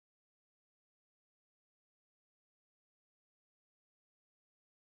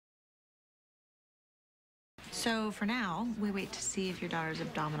So for now, we wait to see if your daughter's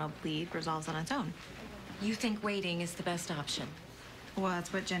abdominal bleed resolves on its own. You think waiting is the best option? Well,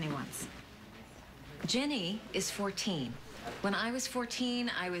 that's what Jenny wants. Jenny is 14. When I was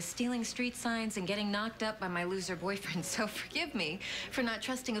 14, I was stealing street signs and getting knocked up by my loser boyfriend, so forgive me for not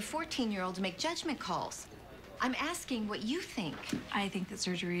trusting a 14-year-old to make judgment calls. I'm asking what you think. I think that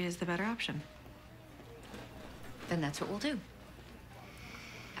surgery is the better option. Then that's what we'll do.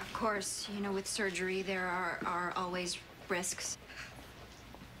 Of course, you know, with surgery, there are always risks.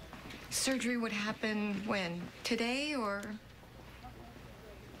 Surgery would happen when? Today or?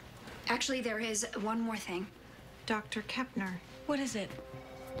 Actually, there is one more thing. Dr. Kepner. What is it?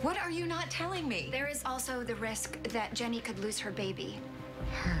 What are you not telling me? There is also the risk that Jenny could lose her baby.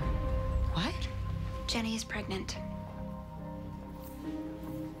 Her what? Jenny is pregnant.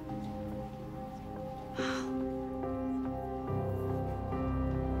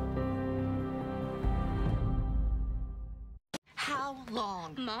 How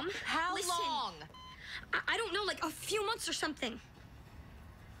long? Mom? How listen. long? I don't know, like a few months or something.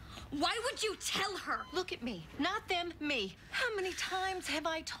 Why would you tell her? Look at me. Not them, me. How many times have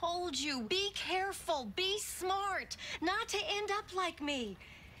I told you? Be careful, be smart, not to end up like me.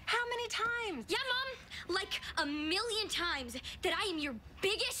 How many times? Yeah, Mom, like a million times that I am your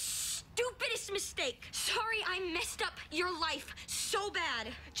biggest, stupidest mistake. Sorry I messed up your life so bad.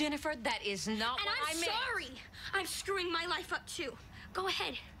 Jennifer, that is not And what I meant. I'm sorry I'm screwing my life up too. Go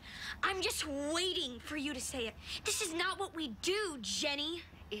ahead. I'm just waiting for you to say it. This is not what we do, Jenny.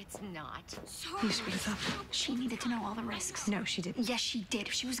 It's not. Sorry. You speak up. She needed to know all the risks. No, she didn't. Yes, she did.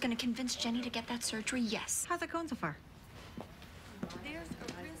 If she was going to convince Jenny to get that surgery, yes. How's it going so far?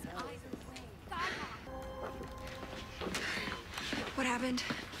 What happened?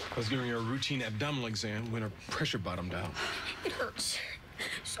 I was giving her a routine abdominal exam when her pressure bottomed out. It hurts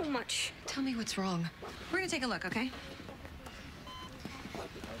so much. Tell me what's wrong. We're gonna take a look, okay?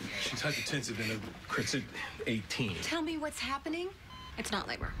 She's hypertensive and her crit's at 18. Tell me what's happening. It's not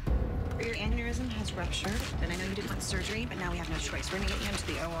labor. Your aneurysm has ruptured, and I know you didn't want surgery, but now we have no choice. We're gonna get you into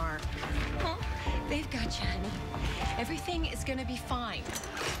the OR. They've got Jenny. Everything is gonna be fine.